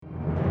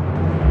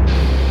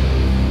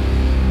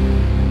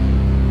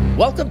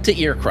Welcome to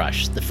Ear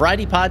Crush, the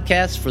Friday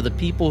podcast for the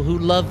people who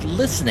love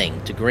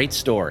listening to great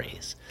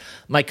stories.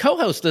 My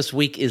co-host this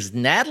week is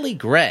Natalie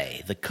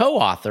Gray, the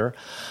co-author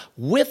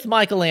with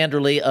Michael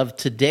Anderle of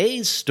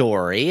today's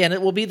story, and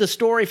it will be the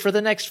story for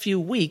the next few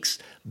weeks,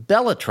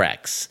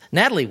 Bellatrix.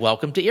 Natalie,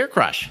 welcome to Ear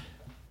Crush.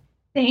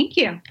 Thank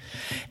you.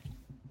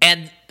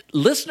 And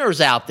listeners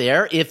out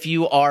there, if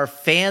you are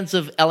fans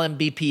of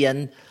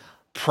LMBPN,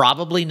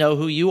 probably know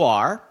who you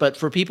are, but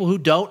for people who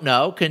don't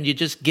know, can you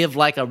just give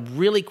like a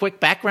really quick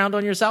background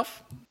on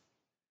yourself?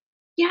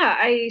 Yeah,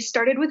 I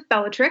started with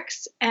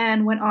Bellatrix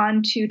and went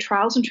on to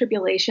Trials and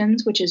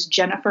Tribulations, which is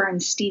Jennifer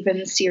and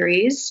Stephen's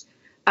series,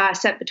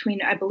 set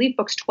between, I believe,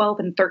 books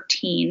 12 and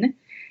 13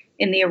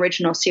 in the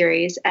original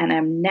series, and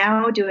I'm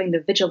now doing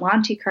the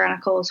Vigilante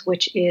Chronicles,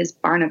 which is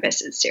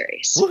Barnabas's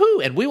series.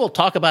 Woohoo! And we will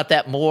talk about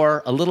that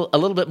more a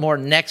little bit more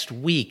next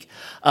week.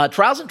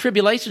 Trials and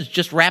Tribulations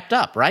just wrapped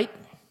up, right?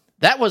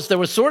 There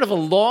was sort of a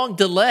long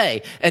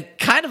delay and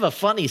kind of a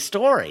funny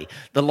story.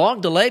 The long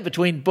delay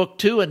between book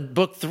 2 and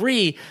book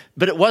 3,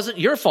 but it wasn't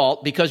your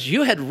fault because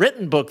you had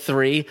written book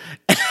 3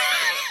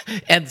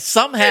 and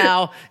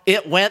somehow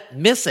it went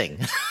missing.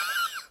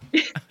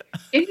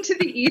 Into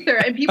the ether.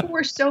 And people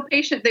were so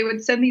patient. They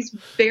would send these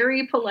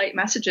very polite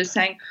messages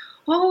saying,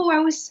 "Oh, I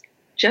was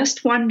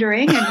just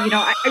wondering. And,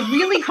 I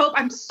really hope,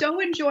 I'm so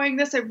enjoying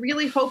this. I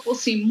really hope we'll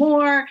see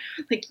more."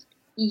 Like,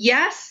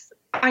 yes,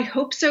 I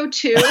hope so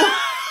too.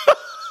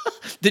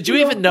 Did you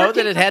even know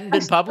that it hadn't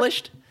been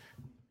published?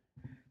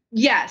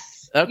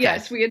 Yes. Okay.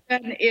 Yes, we had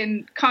been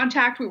in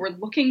contact. We were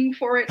looking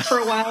for it for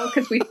a while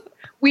because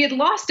we had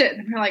lost it.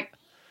 And we're like,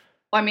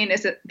 well, I mean,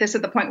 is this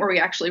at the point where we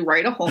actually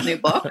write a whole new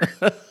book?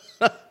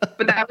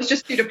 But that was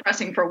just too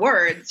depressing for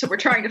words. So we're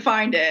trying to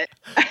find it.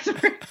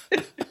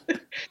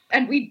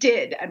 And we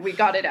did, and we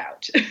got it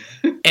out.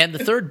 And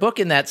the third book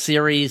in that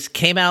series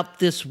came out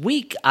this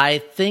week. I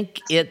think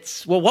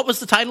what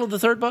was the title of the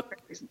third book?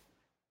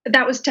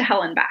 That was To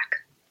Hell and Back.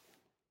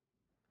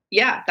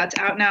 Yeah, that's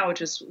out now,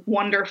 which is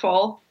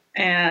wonderful.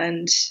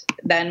 And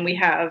then we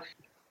have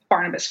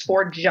Barnabas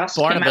 4 just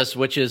Barnabas,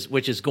 which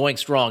is going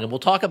strong. And we'll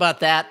talk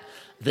about that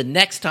the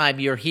next time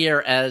you're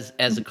here as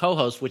a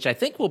co-host, which I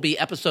think will be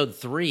episode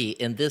 3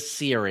 in this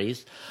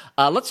series.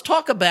 Let's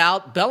talk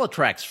about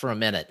Bellatrix for a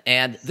minute.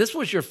 And this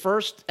was your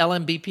first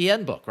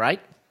LMBPN book, right?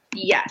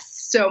 Yes.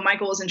 So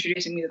Michael was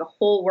introducing me to the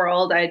whole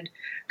world. I'd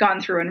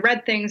gone through and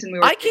read things, and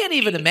I can't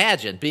even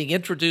imagine being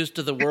introduced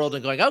to the world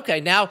and going, okay,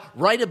 now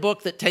write a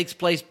book that takes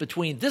place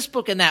between this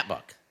book and that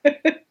book.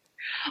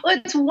 Well,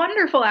 it's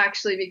wonderful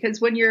actually, because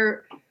when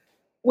you're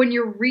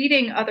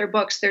reading other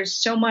books, there's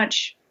so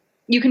much.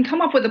 You can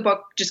come up with a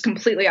book just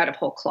completely out of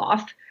whole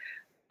cloth,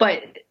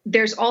 but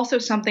there's also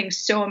something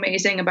so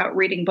amazing about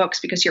reading books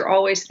because you're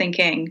always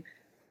thinking,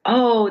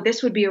 oh,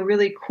 this would be a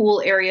really cool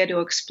area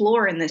to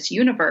explore in this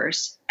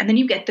universe. And then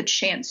you get the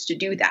chance to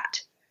do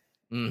that.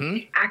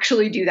 Mm-hmm.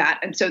 Actually do that.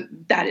 And so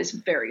that is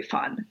very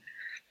fun.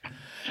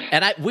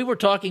 And we were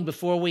talking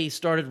before we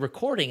started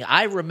recording.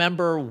 I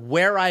remember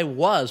where I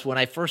was when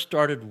I first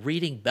started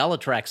reading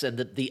Bellatrix, and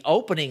the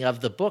opening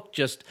of the book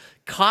just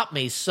caught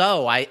me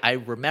so. I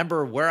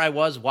remember where I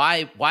was,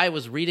 why I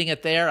was reading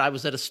it there. I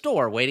was at a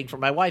store waiting for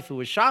my wife who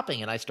was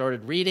shopping, and I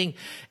started reading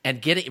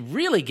and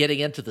really getting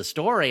into the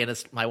story.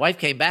 And my wife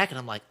came back, and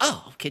I'm like,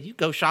 oh, can you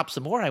go shop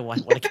some more? I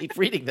want to keep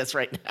reading this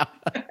right now.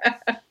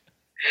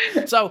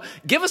 So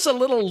give us a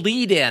little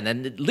lead in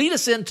and lead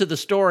us into the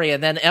story,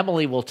 and then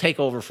Emily will take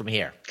over from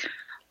here.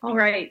 All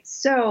right.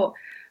 So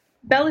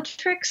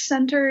Bellatrix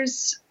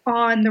centers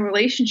on the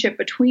relationship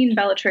between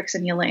Bellatrix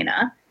and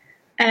Yelena.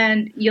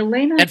 And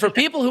Yelena... And for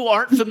people who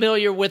aren't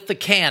familiar with the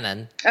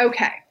canon...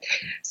 Okay.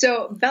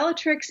 So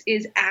Bellatrix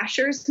is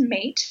Asher's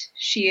mate.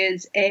 She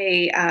is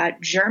a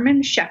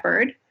German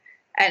shepherd.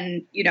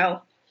 And,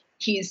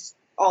 he's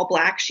all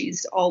black.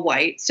 She's all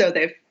white. So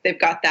they've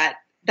got that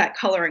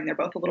coloring. They're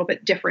both a little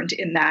bit different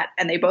in that,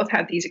 and they both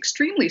have these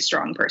extremely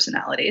strong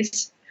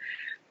personalities,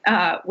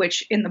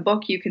 which in the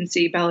book you can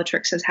see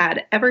Bellatrix has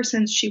had ever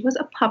since she was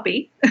a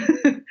puppy.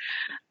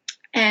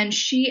 And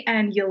she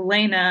and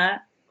Yelena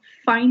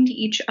find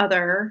each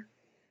other.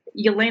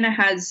 Yelena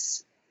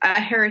has a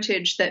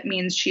heritage that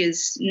means she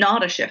is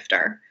not a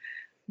shifter,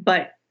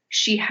 but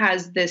she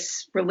has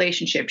this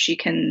relationship. She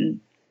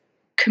can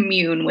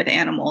commune with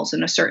animals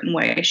in a certain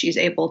way. She's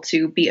able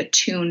to be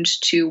attuned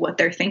to what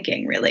they're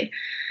thinking, really.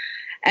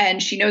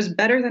 And she knows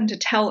better than to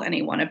tell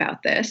anyone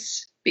about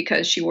this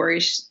because she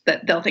worries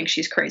that they'll think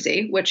she's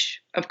crazy,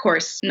 which, of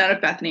course, none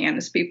of Bethany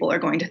Anna's people are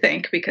going to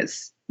think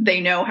because they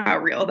know how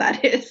real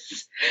that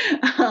is.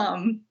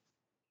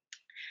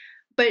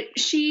 But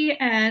she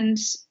and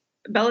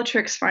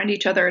Bellatrix find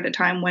each other at a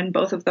time when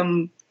both of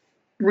them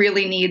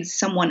really need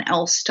someone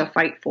else to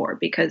fight for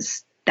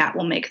because that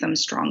will make them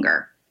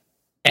stronger.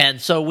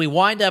 And so we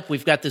wind up,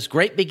 we've got this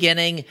great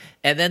beginning,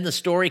 and then the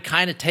story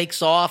kind of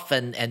takes off,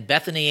 and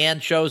Bethany Ann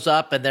shows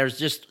up, and there's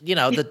just,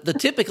 the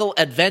typical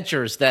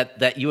adventures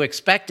that you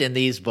expect in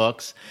these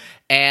books.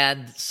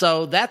 And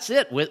so that's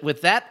it.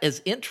 With that as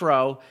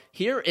intro,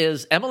 here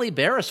is Emily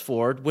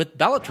Beresford with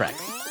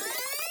Bellatrix.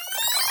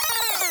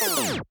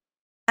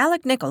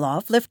 Alec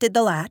Nikolov lifted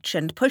the latch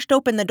and pushed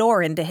open the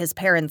door into his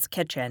parents'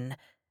 kitchen.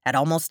 At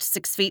almost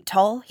 6 feet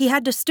tall, he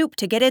had to stoop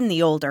to get in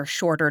the older,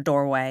 shorter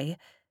doorway.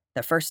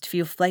 The first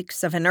few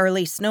flakes of an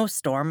early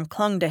snowstorm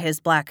clung to his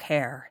black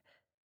hair.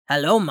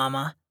 "Hello,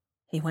 Mama."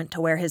 He went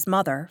to where his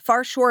mother,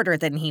 far shorter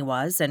than he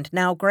was and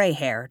now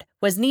gray-haired,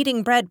 was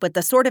kneading bread with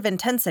the sort of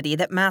intensity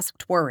that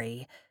masked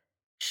worry.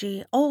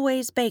 She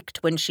always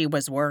baked when she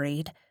was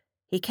worried.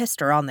 He kissed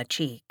her on the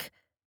cheek.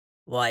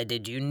 "Why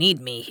did you need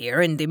me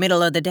here in the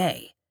middle of the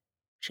day?"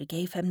 She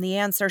gave him the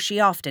answer she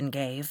often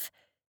gave.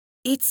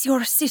 "It's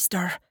your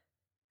sister."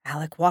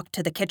 Alec walked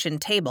to the kitchen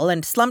table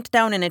and slumped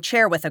down in a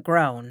chair with a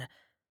groan.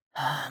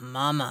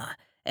 "Mama,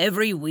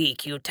 every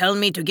week you tell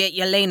me to get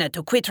Yelena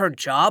to quit her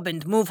job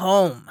and move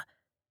home."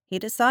 He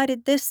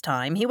decided this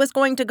time he was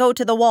going to go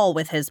to the wall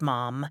with his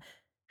mom.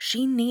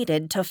 She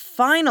needed to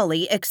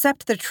finally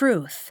accept the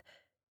truth.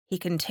 He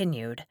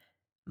continued,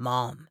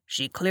 "Mom,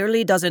 she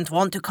clearly doesn't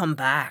want to come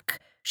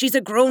back. She's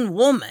a grown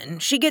woman.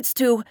 She gets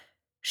to—"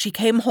 "She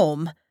came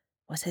home,"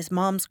 was his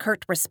mom's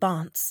curt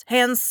response,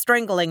 hands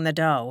strangling the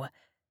dough.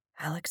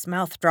 Alec's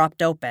mouth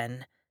dropped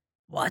open.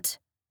 "What?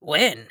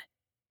 When?"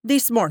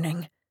 "This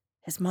morning."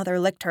 His mother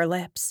licked her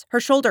lips. Her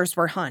shoulders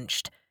were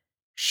hunched.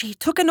 "She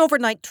took an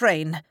overnight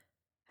train."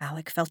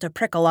 Alec felt a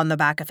prickle on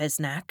the back of his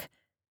neck.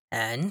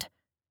 "And?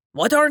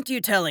 What aren't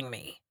you telling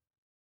me?"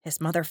 His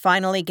mother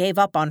finally gave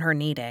up on her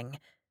kneading.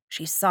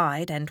 She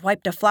sighed and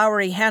wiped a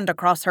floury hand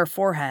across her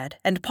forehead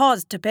and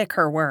paused to pick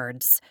her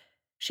words.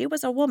 She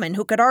was a woman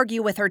who could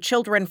argue with her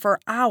children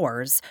for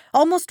hours,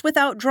 almost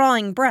without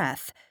drawing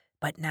breath,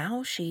 but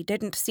now she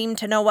didn't seem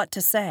to know what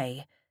to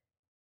say.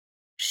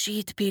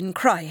 "She'd been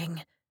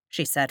crying,"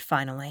 she said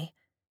finally.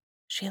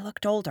 She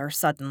looked older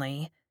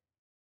suddenly.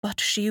 "But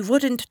she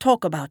wouldn't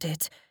talk about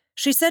it.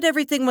 She said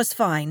everything was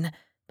fine,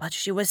 but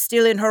she was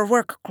still in her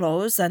work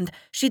clothes and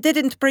she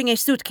didn't bring a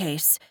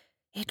suitcase.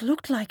 It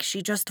looked like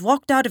she just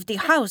walked out of the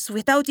house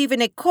without even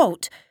a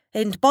coat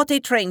and bought a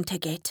train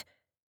ticket."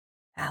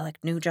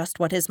 Alec knew just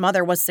what his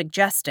mother was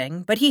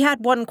suggesting, but he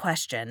had one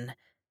question.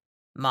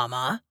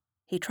 "Mama?"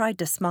 He tried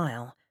to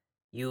smile.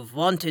 "You've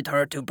wanted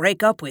her to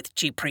break up with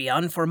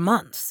Ciprian for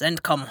months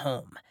and come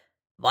home.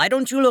 Why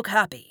don't you look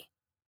happy?"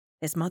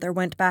 His mother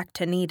went back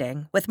to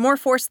kneading, with more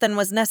force than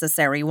was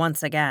necessary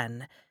once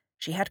again.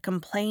 She had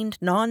complained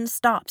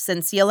non-stop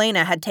since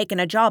Yelena had taken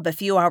a job a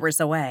few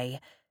hours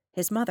away.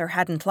 His mother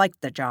hadn't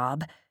liked the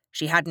job.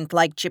 She hadn't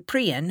liked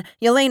Ciprian,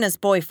 Yelena's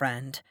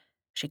boyfriend.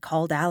 She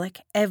called Alec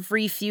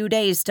every few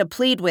days to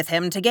plead with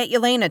him to get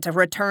Yelena to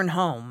return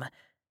home.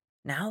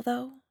 Now,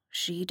 though,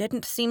 she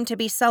didn't seem to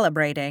be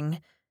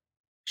celebrating.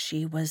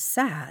 She was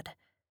sad.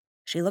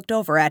 She looked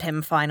over at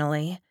him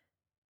finally.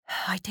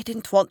 "I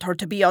didn't want her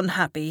to be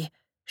unhappy,"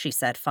 she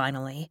said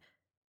finally.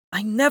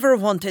 "I never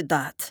wanted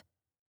that."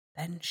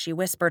 Then she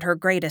whispered her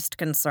greatest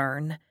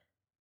concern.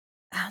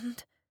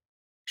 "And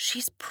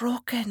she's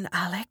broken,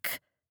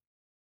 Alec."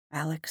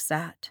 Alec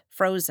sat,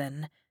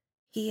 frozen.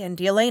 He and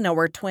Yelena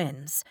were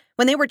twins.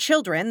 When they were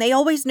children, they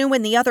always knew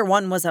when the other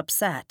one was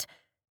upset.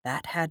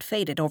 That had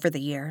faded over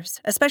the years,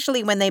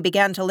 especially when they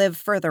began to live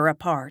further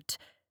apart.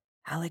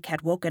 Alec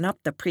had woken up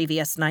the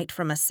previous night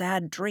from a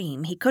sad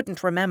dream he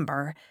couldn't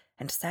remember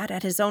and sat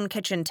at his own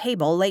kitchen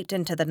table late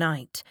into the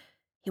night.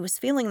 He was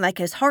feeling like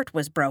his heart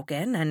was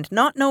broken and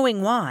not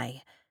knowing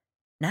why.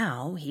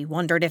 Now he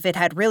wondered if it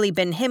had really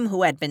been him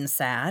who had been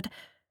sad,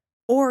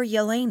 or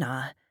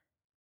Yelena.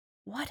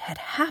 What had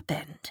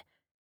happened?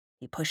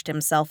 He pushed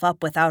himself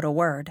up without a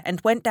word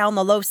and went down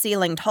the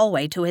low-ceilinged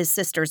hallway to his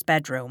sister's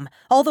bedroom,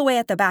 all the way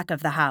at the back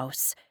of the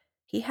house.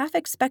 He half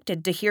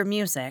expected to hear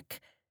music.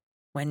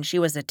 When she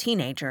was a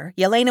teenager,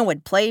 Yelena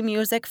would play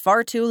music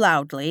far too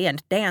loudly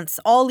and dance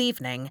all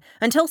evening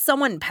until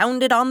someone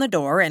pounded on the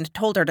door and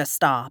told her to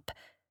stop.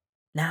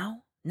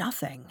 Now,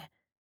 nothing.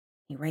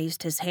 He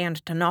raised his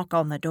hand to knock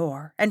on the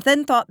door, and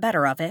then thought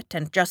better of it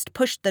and just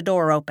pushed the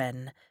door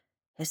open.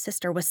 His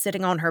sister was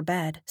sitting on her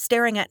bed,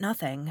 staring at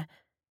nothing.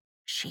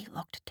 She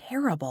looked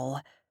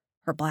terrible.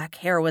 Her black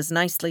hair was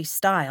nicely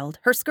styled,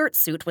 her skirt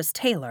suit was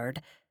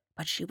tailored,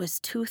 but she was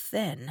too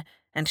thin,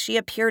 and she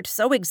appeared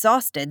so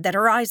exhausted that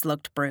her eyes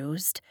looked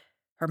bruised.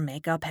 Her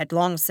makeup had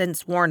long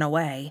since worn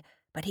away,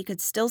 but he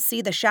could still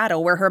see the shadow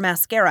where her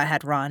mascara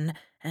had run,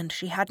 and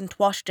she hadn't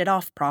washed it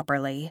off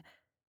properly.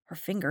 Her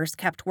fingers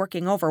kept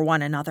working over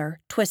one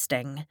another,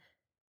 twisting.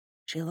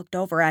 She looked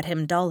over at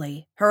him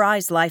dully, her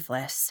eyes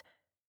lifeless.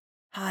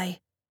 "Hi."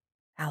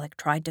 Alec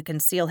tried to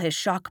conceal his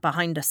shock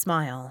behind a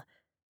smile.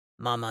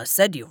 "Mama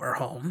said you were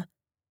home."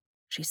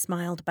 She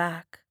smiled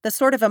back, the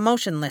sort of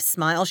emotionless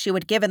smile she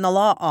would give in the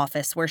law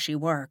office where she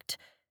worked.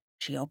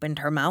 She opened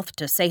her mouth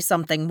to say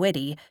something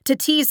witty, to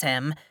tease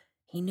him.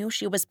 He knew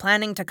she was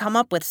planning to come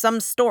up with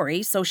some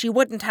story so she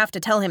wouldn't have to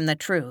tell him the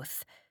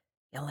truth.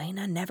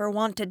 Yelena never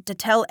wanted to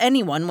tell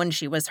anyone when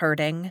she was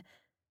hurting.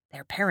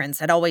 Their parents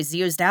had always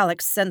used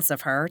Alec's sense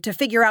of her to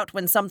figure out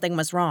when something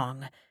was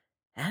wrong.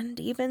 And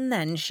even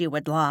then she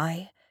would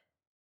lie.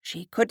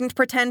 She couldn't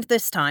pretend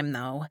this time,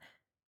 though.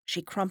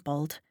 She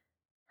crumpled.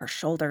 Her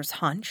shoulders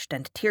hunched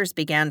and tears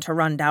began to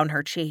run down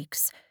her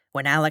cheeks.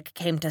 When Alec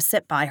came to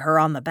sit by her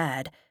on the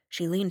bed,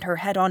 she leaned her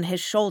head on his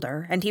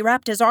shoulder, and he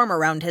wrapped his arm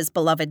around his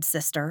beloved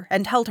sister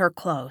and held her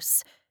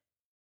close.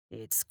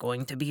 "It's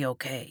going to be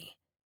okay."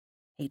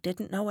 He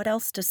didn't know what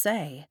else to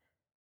say.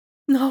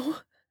 "No,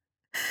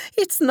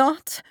 it's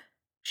not."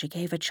 She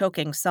gave a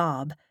choking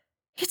sob.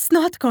 "It's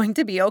not going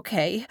to be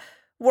okay.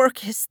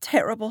 Work is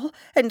terrible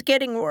and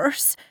getting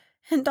worse,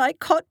 and I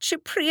caught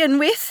Cyprian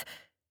with—"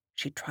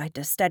 She tried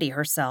to steady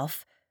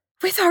herself.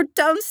 "With our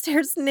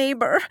downstairs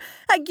neighbor.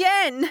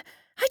 Again!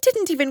 I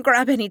didn't even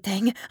grab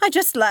anything. I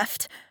just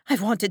left. I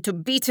wanted to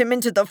beat him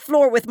into the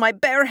floor with my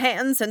bare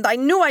hands, and I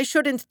knew I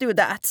shouldn't do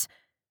that."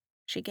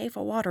 She gave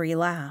a watery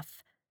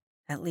laugh.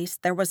 At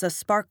least there was a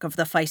spark of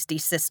the feisty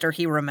sister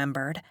he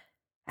remembered.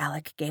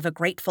 Alec gave a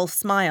grateful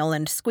smile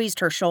and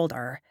squeezed her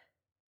shoulder.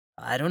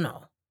 "I don't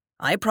know.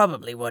 I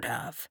probably would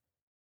have."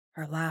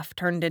 Her laugh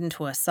turned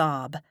into a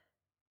sob.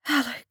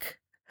 "Alec,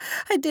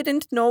 I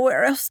didn't know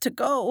where else to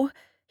go.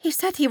 He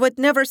said he would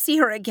never see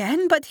her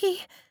again, but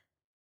he—"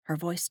 Her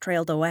voice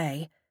trailed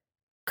away.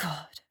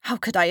 "God, how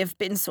could I have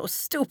been so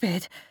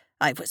stupid?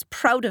 I was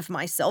proud of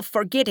myself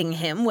for getting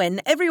him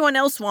when everyone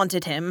else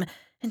wanted him,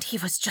 and he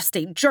was just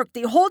a jerk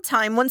the whole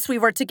time once we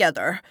were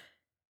together."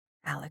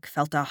 Alec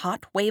felt a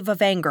hot wave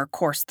of anger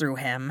course through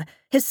him.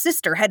 His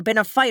sister had been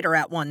a fighter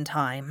at one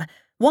time.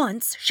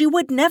 Once, she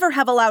would never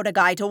have allowed a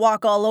guy to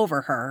walk all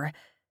over her.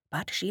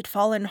 But she'd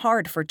fallen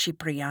hard for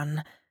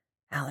Cyprian.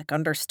 Alec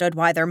understood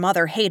why their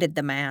mother hated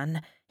the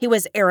man. He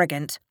was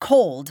arrogant,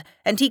 cold,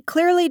 and he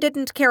clearly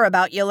didn't care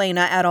about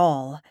Yelena at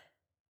all.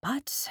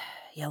 But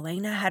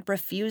Yelena had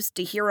refused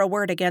to hear a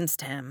word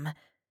against him.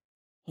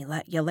 He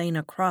let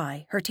Yelena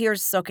cry, her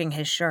tears soaking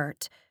his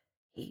shirt.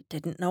 He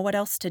didn't know what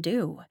else to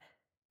do.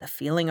 The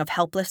feeling of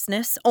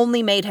helplessness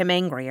only made him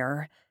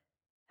angrier.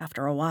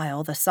 After a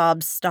while, the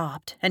sobs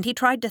stopped, and he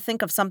tried to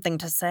think of something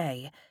to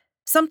say.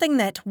 Something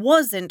that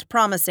wasn't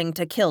promising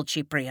to kill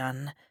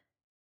Cyprian.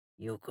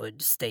 "You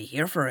could stay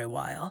here for a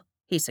while,"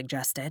 he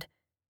suggested.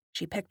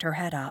 She picked her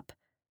head up.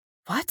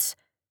 "What?"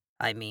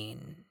 "I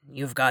mean,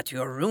 you've got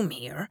your room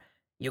here.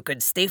 You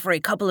could stay for a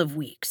couple of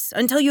weeks,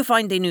 until you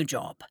find a new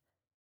job."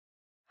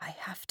 "I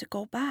have to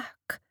go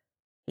back."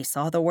 He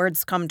saw the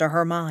words come to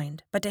her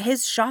mind, but to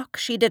his shock,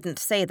 she didn't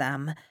say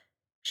them.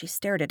 She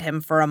stared at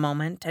him for a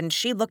moment, and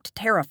she looked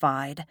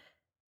terrified.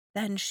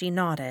 Then she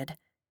nodded.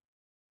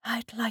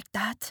 "I'd like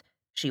that,"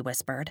 she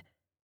whispered.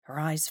 Her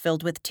eyes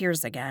filled with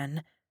tears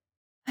again.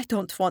 "I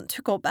don't want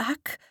to go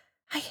back.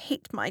 I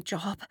hate my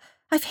job.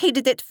 I've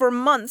hated it for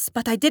months,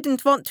 but I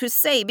didn't want to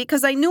say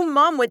because I knew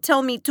Mom would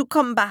tell me to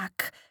come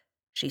back."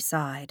 She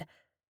sighed.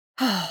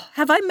 "Oh,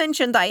 have I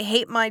mentioned I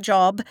hate my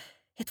job?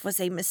 It was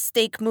a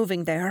mistake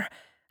moving there.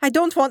 I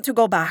don't want to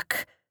go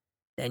back."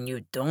 "Then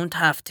you don't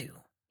have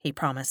to," he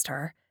promised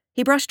her.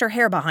 He brushed her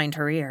hair behind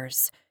her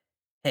ears.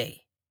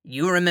 "Hey,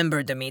 you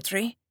remember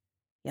Dmitri?"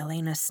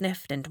 Yelena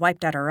sniffed and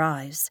wiped at her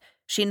eyes.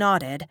 She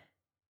nodded.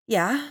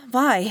 "Yeah,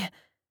 why?"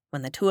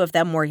 When the two of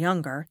them were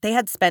younger, they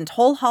had spent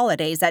whole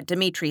holidays at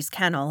Dimitri's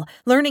kennel,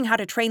 learning how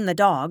to train the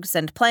dogs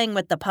and playing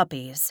with the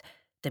puppies.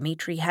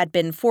 Dmitri had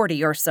been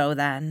 40 or so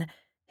then.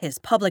 His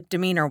public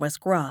demeanor was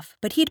gruff,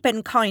 but he'd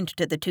been kind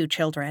to the two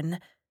children.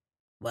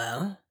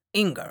 "Well,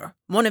 Inger,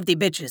 one of the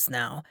bitches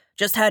now,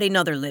 just had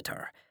another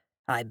litter.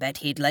 I bet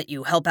he'd let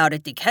you help out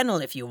at the kennel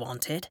if you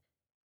wanted."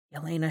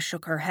 Yelena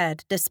shook her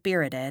head,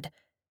 dispirited.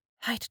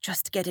 "I'd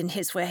just get in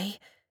his way.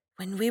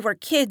 When we were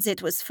kids,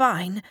 it was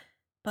fine.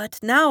 But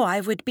now I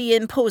would be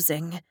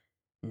imposing."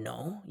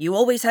 "No, you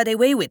always had a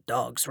way with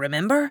dogs,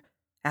 remember?"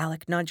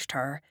 Alec nudged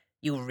her.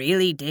 "You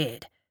really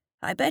did.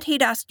 I bet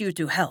he'd ask you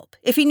to help,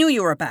 if he knew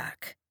you were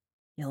back."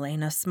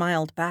 Yelena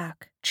smiled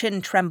back,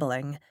 chin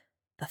trembling.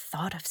 The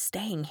thought of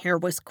staying here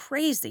was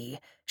crazy.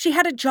 She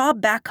had a job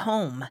back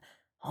home.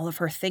 All of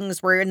her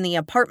things were in the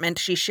apartment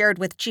she shared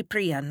with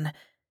Cyprian.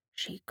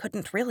 She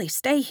couldn't really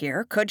stay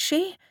here, could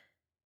she?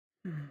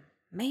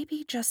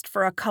 Maybe just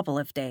for a couple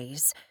of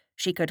days.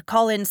 She could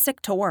call in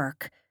sick to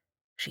work.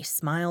 She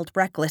smiled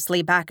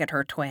recklessly back at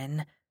her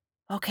twin.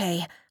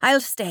 "Okay,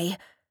 I'll stay.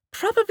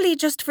 Probably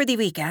just for the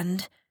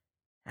weekend."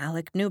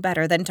 Alec knew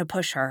better than to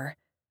push her.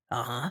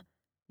 "Uh-huh.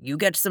 You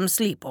get some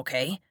sleep,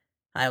 okay?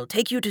 I'll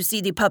take you to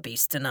see the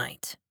puppies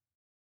tonight."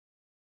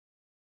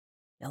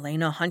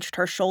 Yelena hunched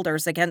her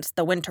shoulders against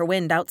the winter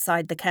wind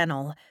outside the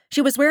kennel.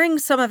 She was wearing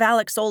some of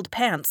Alec's old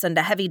pants and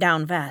a heavy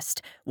down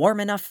vest, warm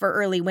enough for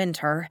early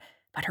winter,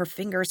 but her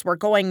fingers were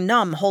going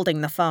numb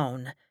holding the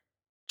phone.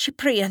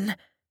 "Cyprian."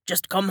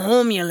 "Just come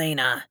home,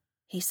 Yelena."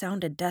 He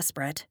sounded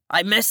desperate.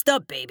 "I messed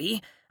up,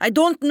 baby. I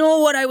don't know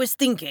what I was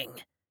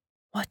thinking."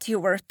 "What you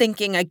were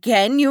thinking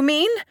again, you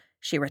mean?"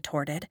 she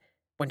retorted.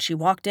 When she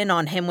walked in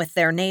on him with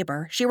their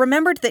neighbor, she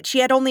remembered that she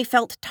had only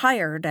felt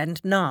tired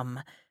and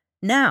numb.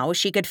 Now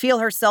she could feel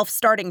herself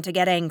starting to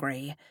get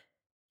angry.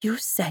 "You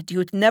said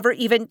you'd never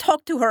even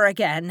talk to her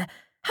again.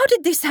 How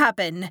did this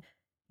happen?"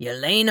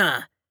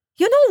 "Yelena."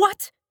 "You know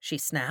what?" she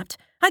snapped.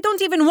 "I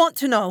don't even want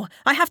to know.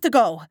 I have to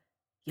go."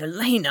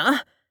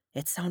 "Yelena."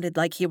 It sounded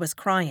like he was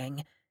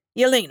crying.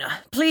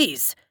 "Yelena,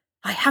 please."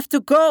 "I have to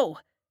go,"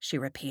 she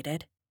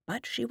repeated,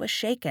 but she was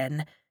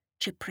shaken.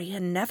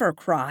 Cyprian never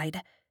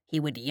cried. He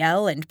would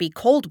yell and be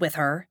cold with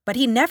her, but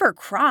he never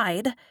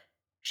cried.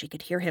 She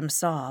could hear him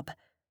sob.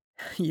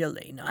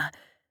 Yelena,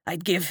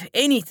 I'd give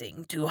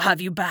anything to have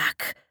you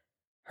back.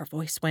 Her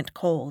voice went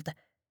cold.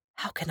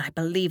 How can I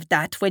believe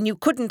that when you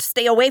couldn't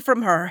stay away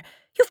from her?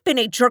 You've been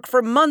a jerk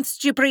for months,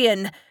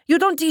 Cyprian. You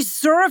don't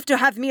deserve to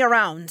have me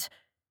around.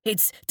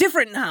 It's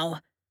different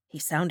now. He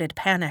sounded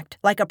panicked,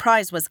 like a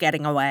prize was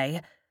getting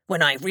away.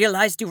 When I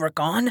realized you were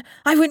gone,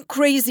 I went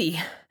crazy.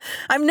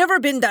 I've never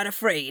been that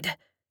afraid.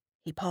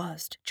 He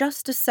paused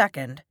just a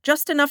second,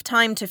 just enough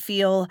time to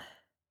feel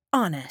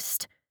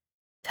honest.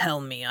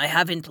 Tell me I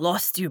haven't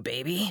lost you,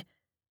 baby.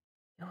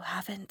 You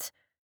haven't?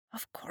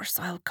 Of course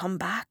I'll come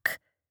back.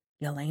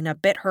 Yelena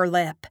bit her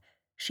lip.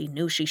 She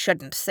knew she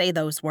shouldn't say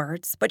those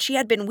words, but she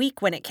had been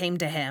weak when it came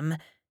to him.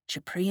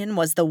 Cyprian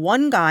was the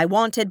one guy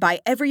wanted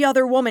by every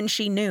other woman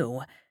she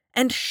knew,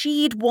 and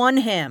she'd won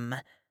him.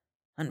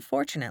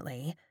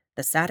 Unfortunately,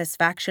 the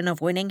satisfaction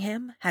of winning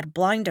him had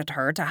blinded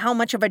her to how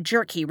much of a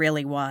jerk he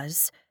really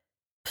was.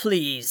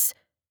 Please,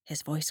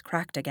 his voice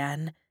cracked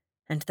again,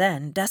 and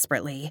then,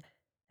 desperately,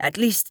 at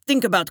least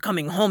think about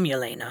coming home,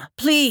 Yelena.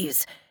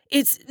 Please.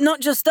 It's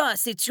not just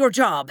us, it's your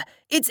job.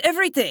 It's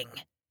everything.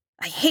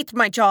 I hate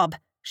my job,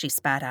 she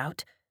spat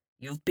out.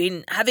 You've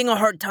been having a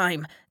hard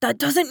time. That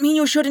doesn't mean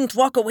you shouldn't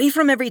walk away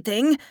from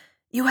everything.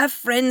 You have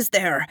friends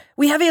there.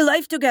 We have a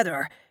life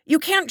together. You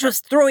can't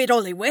just throw it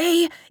all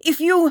away. If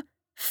you...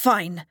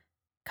 Fine.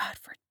 God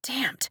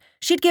verdamned.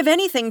 She'd give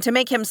anything to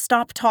make him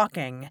stop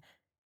talking.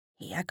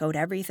 He echoed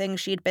everything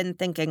she'd been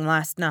thinking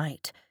last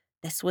night.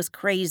 This was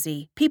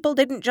crazy. People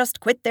didn't just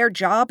quit their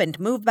job and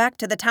move back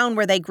to the town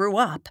where they grew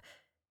up.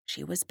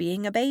 She was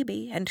being a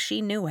baby, and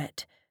she knew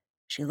it.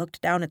 She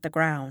looked down at the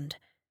ground.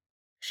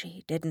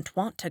 She didn't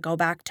want to go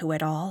back to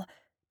it all,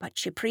 but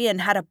Cyprian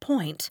had a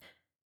point.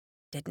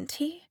 Didn't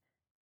he?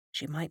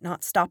 She might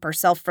not stop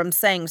herself from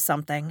saying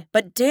something,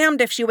 but damned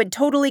if she would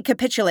totally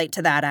capitulate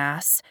to that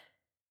ass.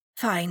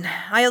 Fine,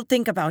 I'll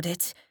think about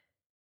it.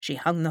 She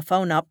hung the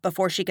phone up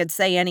before she could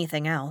say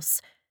anything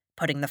else.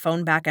 Putting the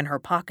phone back in her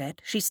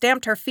pocket, she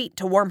stamped her feet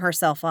to warm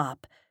herself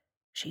up.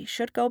 She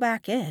should go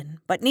back in,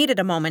 but needed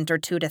a moment or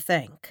two to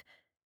think.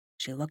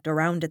 She looked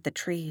around at the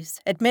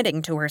trees,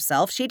 admitting to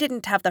herself she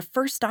didn't have the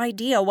first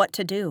idea what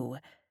to do.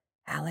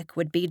 Alec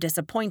would be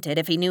disappointed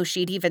if he knew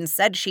she'd even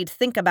said she'd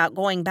think about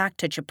going back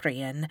to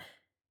Cyprian.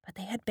 But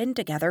they had been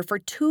together for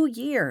 2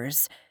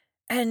 years,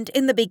 and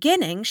in the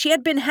beginning she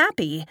had been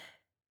happy.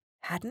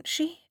 Hadn't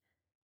she?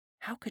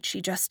 How could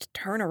she just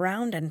turn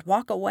around and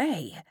walk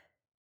away?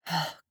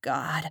 Oh,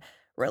 God,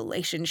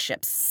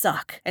 relationships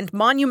suck, and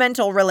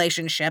monumental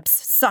relationships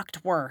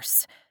sucked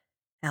worse.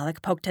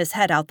 Alec poked his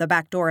head out the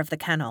back door of the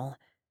kennel.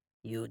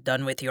 You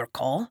done with your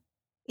call?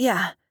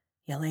 Yeah.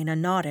 Yelena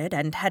nodded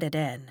and headed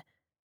in.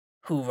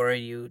 Who were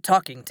you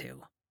talking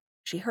to?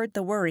 She heard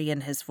the worry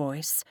in his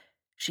voice.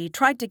 She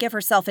tried to give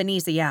herself an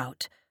easy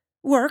out.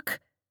 Work?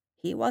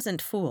 He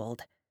wasn't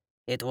fooled.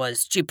 It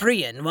was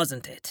Cyprian,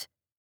 wasn't it?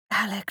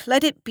 Alec,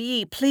 let it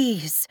be,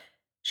 please.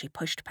 She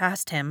pushed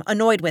past him,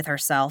 annoyed with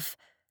herself.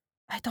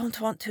 I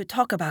don't want to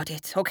talk about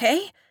it,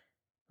 okay?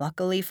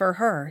 Luckily for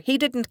her, he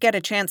didn't get a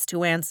chance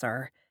to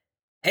answer.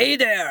 Hey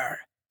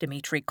there,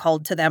 Dmitri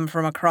called to them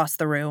from across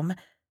the room.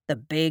 The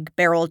big,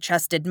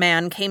 barrel-chested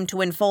man came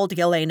to enfold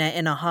Yelena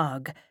in a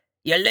hug.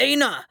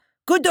 Yelena,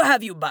 good to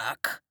have you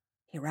back.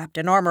 He wrapped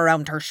an arm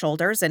around her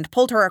shoulders and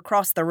pulled her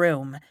across the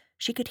room.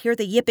 She could hear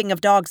the yipping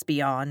of dogs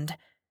beyond.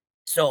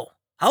 So,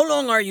 how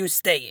long are you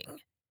staying?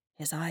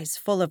 His eyes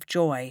full of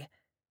joy.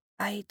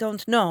 I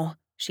don't know,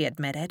 she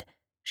admitted.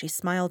 She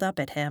smiled up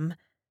at him.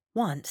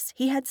 Once,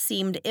 he had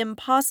seemed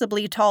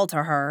impossibly tall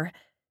to her.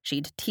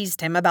 She'd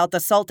teased him about the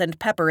salt and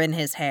pepper in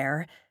his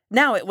hair.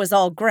 Now it was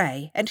all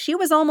gray, and she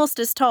was almost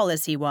as tall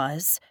as he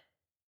was.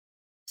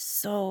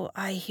 So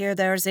I hear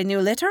there's a new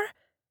litter?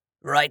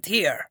 Right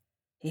here.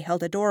 He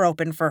held a door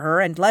open for her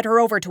and led her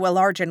over to a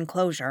large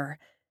enclosure.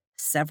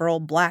 Several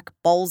black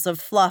balls of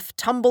fluff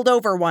tumbled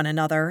over one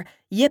another,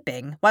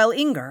 yipping, while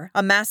Inger,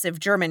 a massive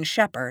German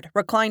shepherd,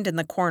 reclined in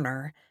the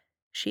corner.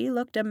 She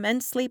looked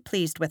immensely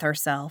pleased with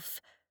herself.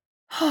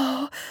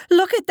 Oh,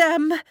 look at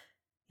them!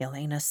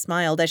 Yelena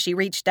smiled as she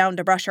reached down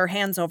to brush her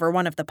hands over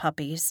one of the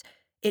puppies.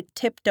 It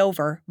tipped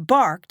over,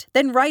 barked,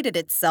 then righted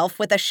itself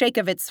with a shake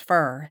of its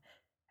fur.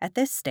 At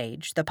this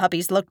stage, the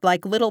puppies looked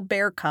like little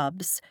bear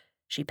cubs.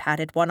 She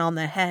patted one on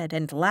the head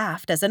and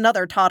laughed as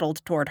another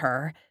toddled toward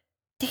her.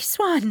 This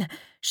one!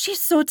 She's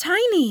so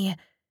tiny!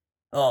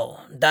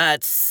 Oh,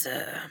 that's,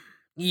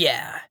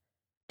 yeah.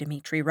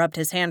 Dmitri rubbed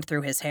his hand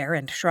through his hair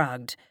and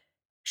shrugged.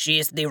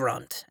 She's the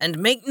runt, and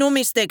make no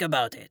mistake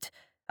about it.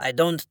 I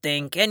don't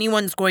think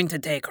anyone's going to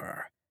take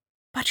her.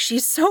 But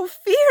she's so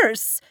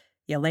fierce!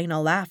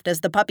 Yelena laughed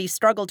as the puppy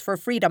struggled for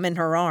freedom in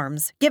her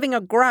arms, giving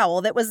a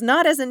growl that was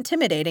not as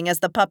intimidating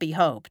as the puppy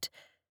hoped.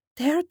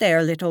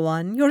 There, little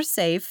one, you're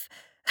safe.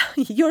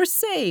 You're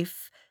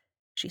safe.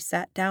 She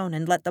sat down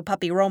and let the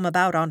puppy roam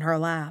about on her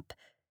lap.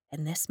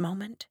 In this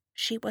moment,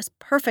 she was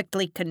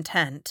perfectly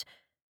content.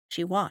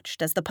 She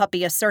watched as the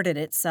puppy asserted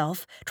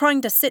itself, trying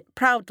to sit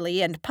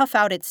proudly and puff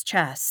out its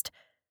chest.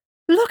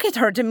 "Look at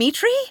her,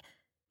 Dmitri!"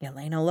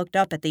 Yelena looked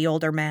up at the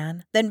older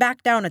man, then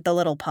back down at the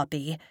little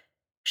puppy.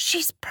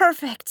 "She's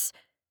perfect!"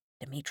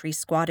 Dmitri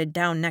squatted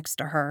down next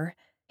to her.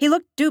 He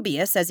looked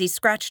dubious as he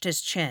scratched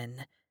his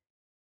chin.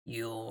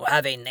 "You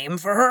have a name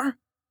for her?"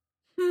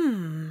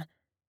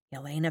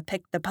 Yelena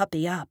picked the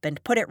puppy up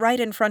and put it right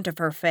in front of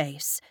her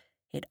face.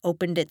 It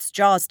opened its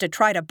jaws to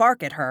try to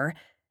bark at her,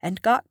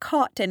 and got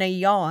caught in a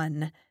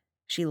yawn.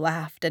 She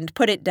laughed and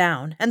put it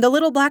down, and the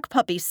little black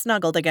puppy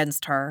snuggled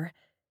against her.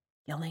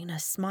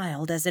 Yelena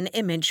smiled as an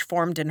image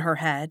formed in her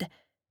head.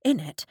 In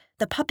it,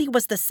 the puppy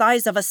was the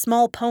size of a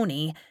small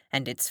pony,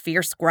 and its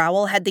fierce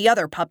growl had the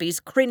other puppies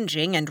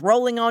cringing and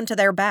rolling onto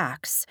their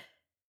backs.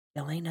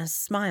 Yelena's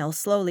smile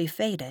slowly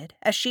faded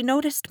as she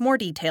noticed more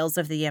details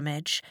of the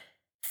image.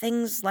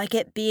 Things like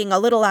it being a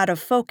little out of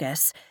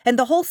focus, and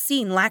the whole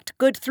scene lacked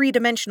good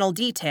three-dimensional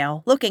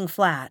detail, looking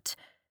flat.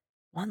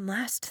 One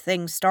last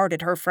thing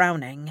started her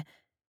frowning.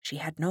 She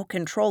had no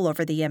control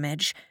over the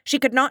image. She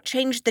could not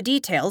change the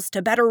details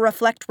to better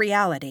reflect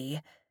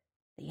reality.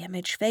 The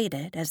image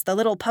faded as the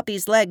little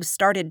puppy's legs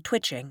started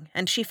twitching,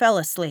 and she fell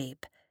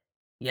asleep.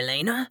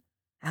 "Yelena?"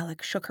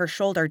 Alec shook her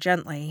shoulder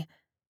gently.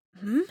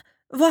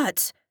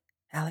 What?"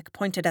 Alec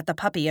pointed at the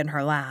puppy in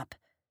her lap.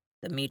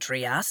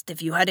 "Dmitri asked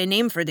if you had a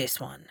name for this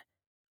one."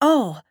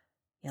 "Oh."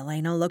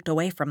 Yelena looked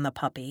away from the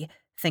puppy,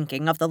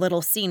 thinking of the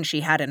little scene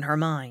she had in her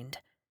mind.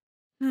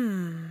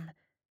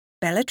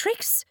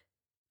 Bellatrix?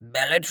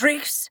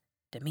 "Bellatrix?"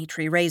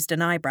 Dmitri raised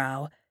an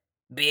eyebrow.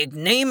 "Big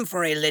name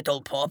for a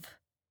little pup."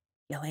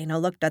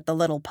 Yelena looked at the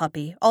little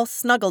puppy, all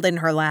snuggled in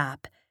her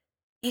lap.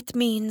 "It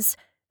means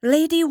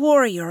Lady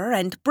Warrior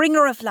and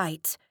Bringer of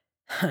Light."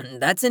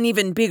 "That's an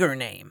even bigger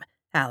name,"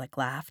 Alec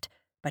laughed,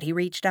 but he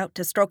reached out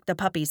to stroke the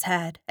puppy's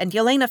head, and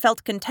Yelena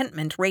felt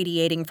contentment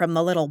radiating from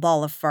the little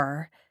ball of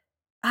fur.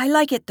 "I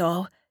like it,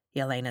 though,"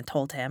 Yelena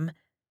told him.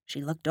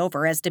 She looked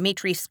over as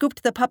Dmitri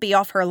scooped the puppy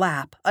off her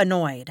lap,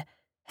 annoyed.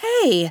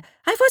 "Hey,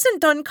 I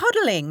wasn't done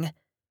cuddling."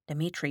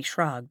 Dmitri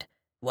shrugged.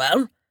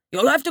 "Well,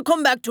 you'll have to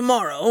come back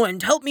tomorrow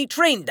and help me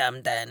train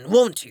them then,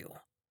 won't you?"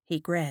 He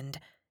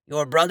grinned.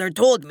 "Your brother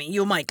told me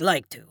you might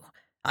like to.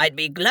 I'd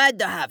be glad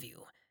to have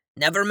you.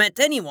 Never met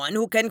anyone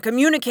who can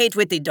communicate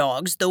with the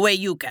dogs the way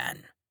you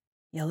can."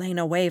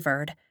 Yelena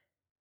wavered.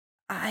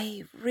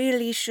 "I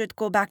really should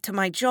go back to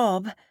my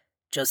job."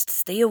 "Just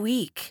stay a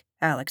week,"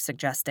 Alex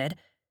suggested.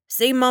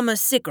 "Say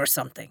Mama's sick or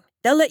something.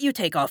 They'll let you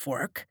take off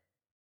work."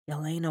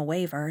 Yelena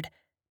wavered,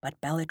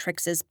 but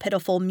Bellatrix's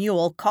pitiful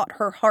mule caught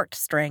her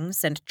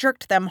heartstrings and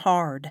jerked them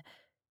hard.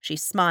 She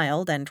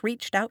smiled and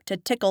reached out to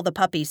tickle the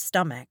puppy's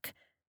stomach.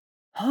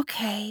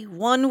 "Okay,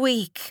 1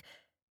 week.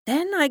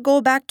 Then I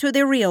go back to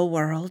the real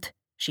world,"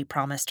 she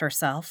promised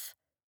herself.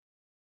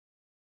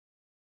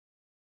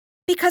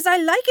 "Because I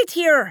like it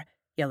here,"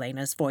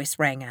 Yelena's voice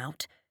rang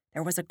out.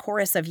 There was a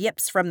chorus of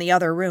yips from the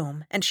other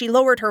room, and she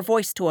lowered her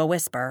voice to a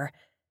whisper.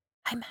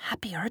 "I'm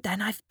happier than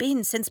I've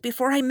been since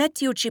before I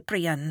met you,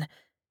 Cyprian."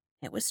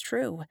 It was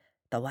true.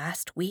 The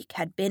last week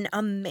had been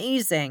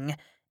amazing.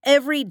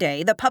 Every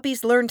day, the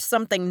puppies learned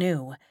something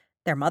new.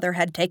 Their mother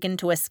had taken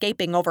to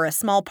escaping over a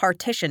small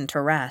partition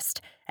to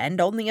rest, and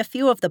only a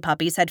few of the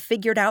puppies had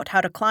figured out how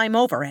to climb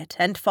over it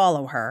and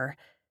follow her.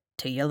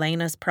 To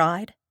Yelena's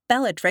pride,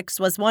 Bellatrix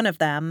was one of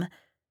them.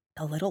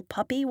 The little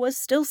puppy was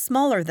still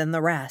smaller than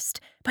the rest,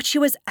 but she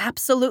was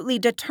absolutely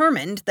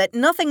determined that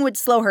nothing would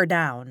slow her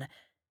down.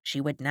 She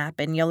would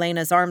nap in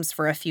Yelena's arms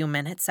for a few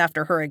minutes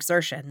after her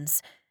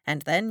exertions,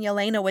 and then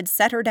Yelena would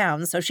set her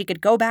down so she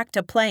could go back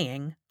to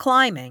playing,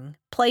 climbing,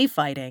 play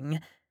fighting.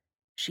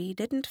 She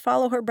didn't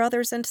follow her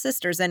brothers and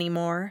sisters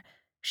anymore.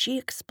 She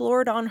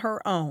explored on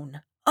her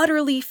own,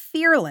 utterly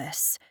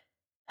fearless.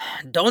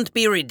 "Don't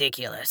be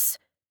ridiculous."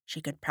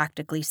 She could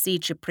practically see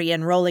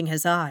Cyprian rolling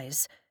his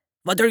eyes.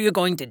 "What are you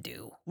going to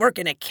do? Work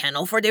in a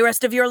kennel for the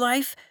rest of your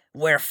life?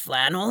 Wear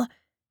flannel?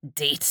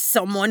 Date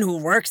someone who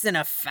works in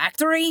a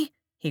factory?"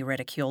 He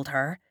ridiculed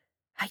her.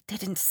 "I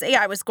didn't say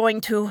I was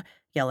going to,"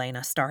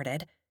 Yelena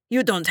started.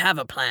 "You don't have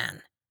a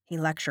plan." He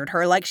lectured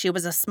her like she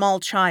was a small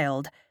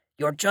child.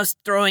 "You're just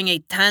throwing a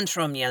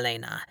tantrum,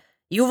 Yelena.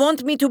 You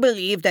want me to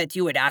believe that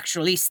you would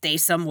actually stay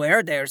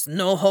somewhere there's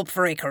no hope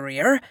for a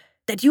career?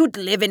 That you'd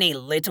live in a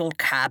little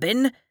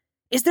cabin?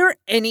 Is there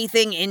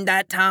anything in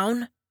that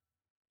town?"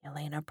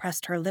 Yelena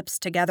pressed her lips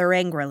together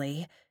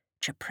angrily.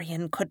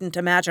 Cyprian couldn't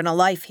imagine a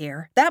life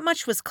here. That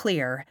much was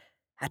clear.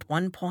 At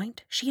one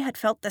point, she had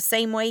felt the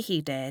same way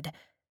he did.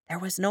 There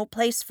was no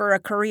place for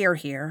a career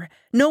here,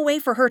 no way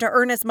for her to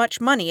earn as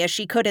much money as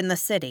she could in the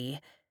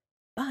city.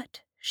 But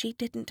she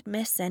didn't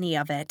miss any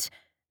of it.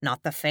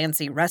 Not the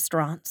fancy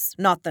restaurants,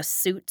 not the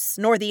suits,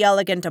 nor the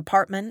elegant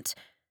apartment.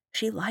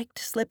 She liked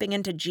slipping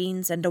into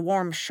jeans and a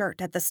warm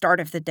shirt at the start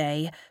of the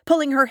day,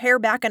 pulling her hair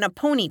back in a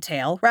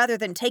ponytail rather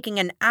than taking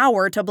an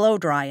hour to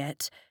blow-dry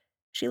it.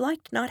 She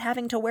liked not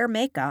having to wear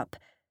makeup.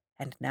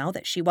 And now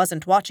that she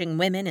wasn't watching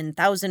women in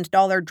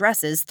 $1,000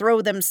 dresses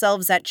throw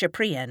themselves at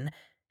Cyprian,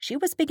 she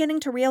was beginning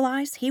to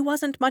realize he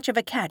wasn't much of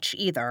a catch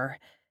either.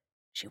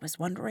 She was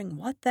wondering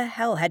what the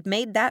hell had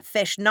made that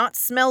fish not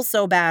smell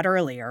so bad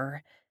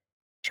earlier.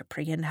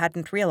 Cyprian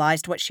hadn't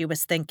realized what she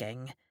was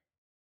thinking.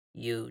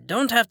 You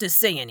don't have to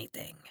say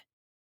anything.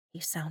 He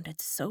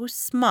sounded so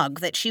smug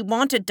that she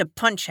wanted to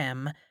punch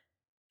him.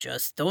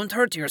 Just don't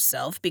hurt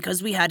yourself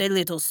because we had a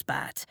little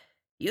spat.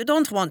 You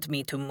don't want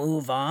me to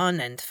move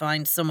on and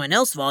find someone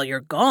else while you're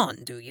gone,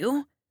 do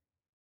you?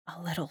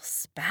 A little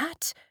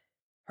spat?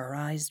 Her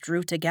eyes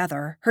drew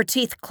together, her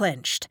teeth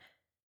clenched.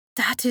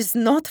 That is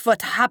not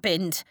what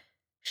happened.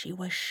 She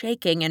was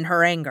shaking in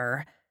her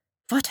anger.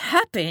 What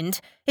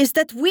happened is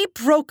that we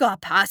broke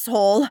up,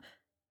 asshole.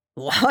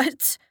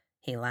 What?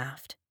 He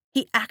laughed.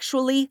 He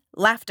actually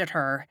laughed at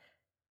her.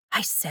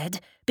 I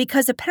said,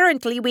 because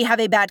apparently we have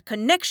a bad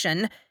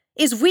connection,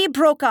 is we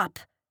broke up.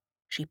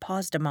 She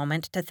paused a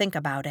moment to think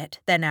about it,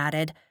 then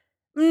added,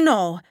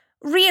 No,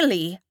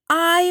 really,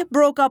 I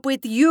broke up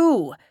with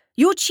you.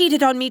 You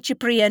cheated on me,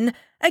 Cyprian,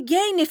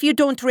 again if you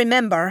don't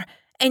remember,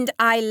 and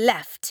I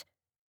left.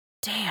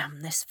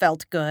 Damn, this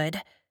felt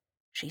good.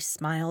 She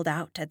smiled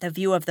out at the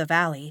view of the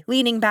valley,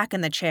 leaning back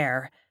in the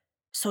chair.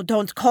 So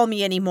don't call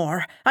me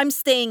anymore. I'm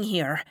staying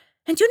here.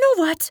 And you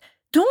know what?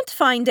 Don't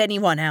find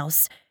anyone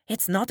else.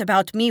 It's not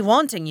about me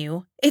wanting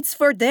you. It's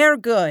for their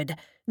good.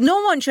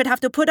 No one should have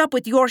to put up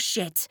with your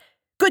shit.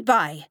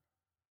 Goodbye.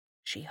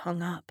 She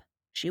hung up.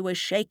 She was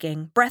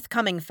shaking, breath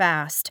coming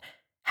fast.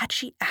 Had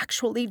she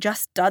actually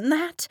just done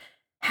that?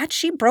 Had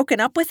she broken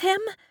up with him?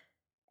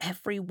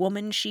 Every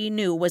woman she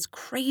knew was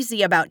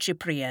crazy about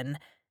Cyprian,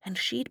 and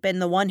she'd been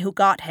the one who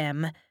got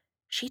him.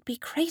 She'd be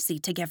crazy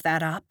to give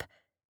that up.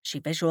 She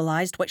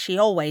visualized what she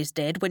always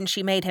did when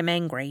she made him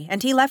angry,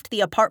 and he left the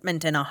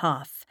apartment in a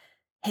huff.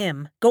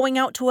 Him going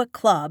out to a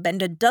club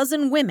and a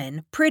dozen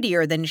women,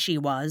 prettier than she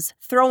was,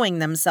 throwing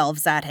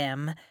themselves at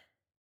him.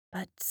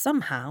 But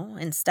somehow,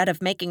 instead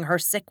of making her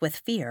sick with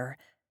fear,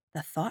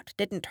 the thought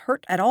didn't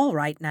hurt at all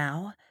right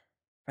now.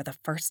 For the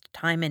first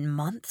time in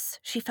months,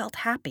 she felt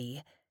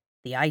happy.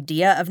 The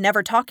idea of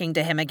never talking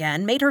to him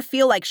again made her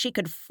feel like she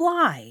could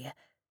fly.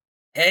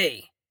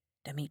 Hey!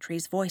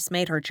 Dimitri's voice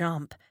made her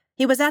jump.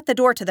 He was at the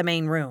door to the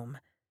main room.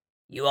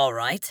 You all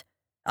right?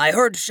 I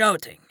heard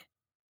shouting.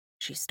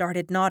 She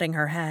started nodding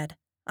her head.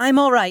 I'm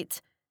all right.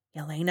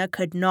 Yelena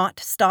could not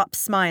stop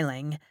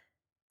smiling.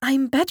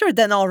 I'm better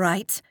than all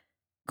right.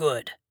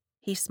 Good.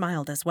 He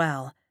smiled as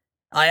well.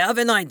 I have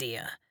an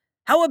idea.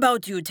 How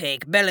about you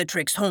take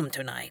Bellatrix home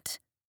tonight?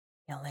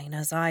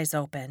 Yelena's eyes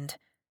opened.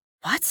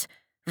 What?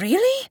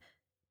 Really?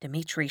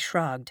 Dimitri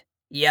shrugged.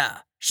 Yeah,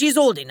 she's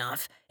old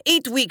enough.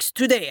 8 weeks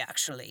today,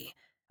 actually.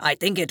 I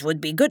think it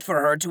would be good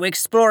for her to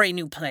explore a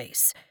new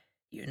place.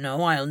 You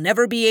know, I'll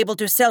never be able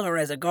to sell her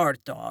as a guard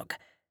dog.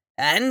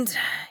 And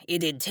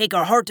it'd take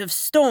a heart of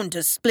stone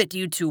to split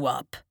you two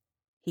up.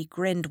 He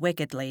grinned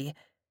wickedly.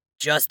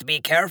 Just be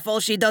careful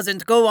she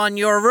doesn't go on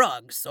your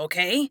rugs,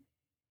 okay?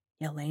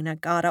 Yelena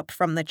got up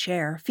from the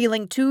chair,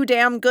 feeling too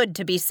damn good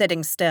to be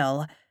sitting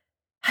still.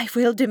 I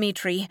will,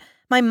 Dimitri.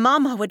 My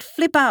mama would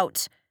flip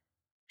out.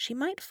 She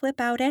might flip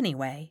out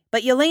anyway,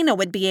 but Yelena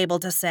would be able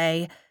to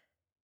say,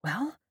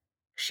 well,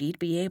 she'd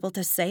be able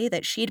to say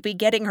that she'd be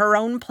getting her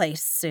own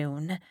place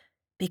soon,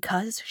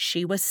 because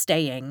she was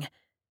staying.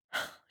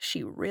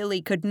 She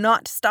really could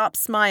not stop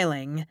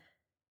smiling.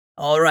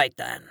 All right,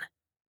 then.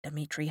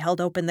 Dimitri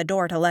held open the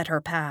door to let her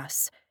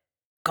pass.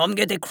 Come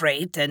get a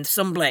crate and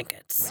some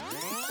blankets.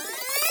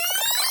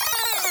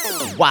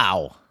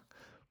 Wow.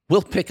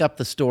 We'll pick up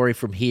the story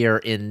from here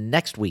in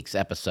next week's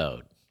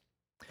episode.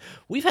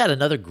 We've had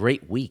another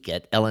great week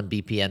at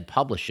LMBPN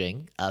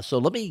Publishing, so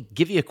let me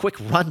give you a quick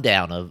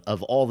rundown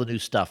of all the new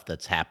stuff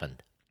that's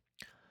happened.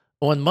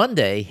 On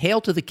Monday, Hail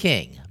to the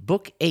King,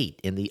 Book 8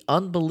 in the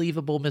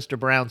Unbelievable Mr.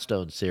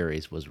 Brownstone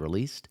series was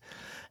released,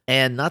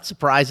 and not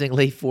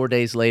surprisingly, 4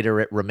 days later,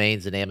 it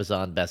remains an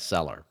Amazon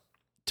bestseller.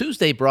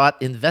 Tuesday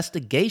brought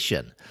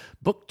Investigation,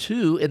 Book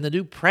 2 in the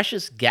new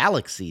Precious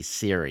Galaxy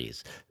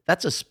series.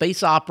 That's a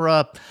space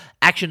opera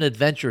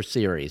action-adventure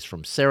series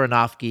from Sarah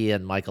Noffke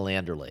and Michael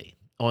Anderle.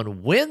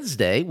 On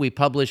Wednesday, we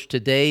published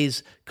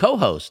today's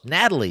co-host,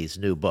 Natalie's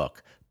new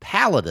book,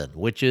 Paladin,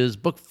 which is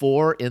book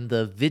 4 in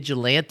the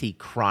Vigilante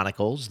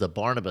Chronicles, the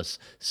Barnabas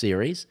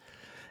series.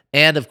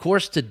 And, of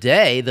course,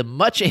 today, the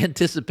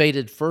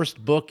much-anticipated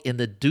first book in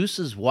the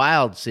Deuces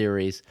Wild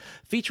series,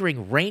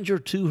 featuring Ranger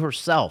 2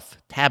 herself,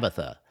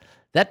 Tabitha.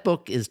 That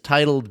book is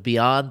titled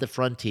Beyond the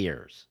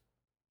Frontiers.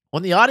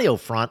 On the audio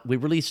front, we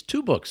released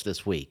 2 books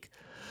this week.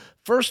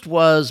 First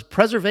was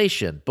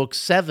Preservation, Book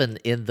 7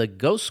 in the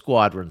Ghost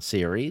Squadron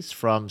series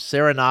from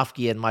Sarah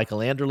Noffke and Michael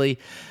Anderle.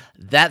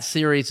 That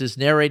series is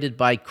narrated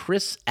by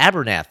Chris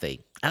Abernathy,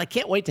 and I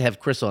can't wait to have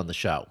Chris on the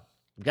show.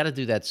 We've got to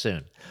do that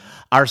soon.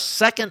 Our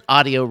second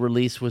audio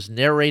release was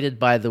narrated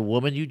by the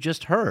woman you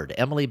just heard,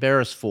 Emily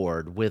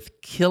Beresford,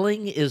 with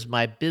Killing Is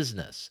My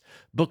Business,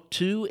 Book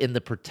 2 in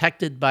the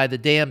Protected by the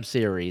Dam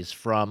series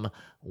from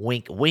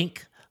Wink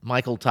Wink,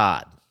 Michael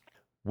Todd.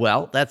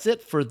 Well, that's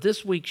it for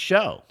this week's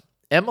show.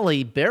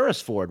 Emily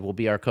Beresford will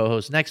be our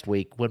co-host next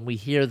week when we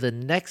hear the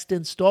next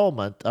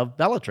installment of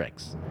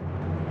Bellatrix.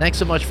 Thanks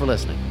so much for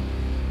listening.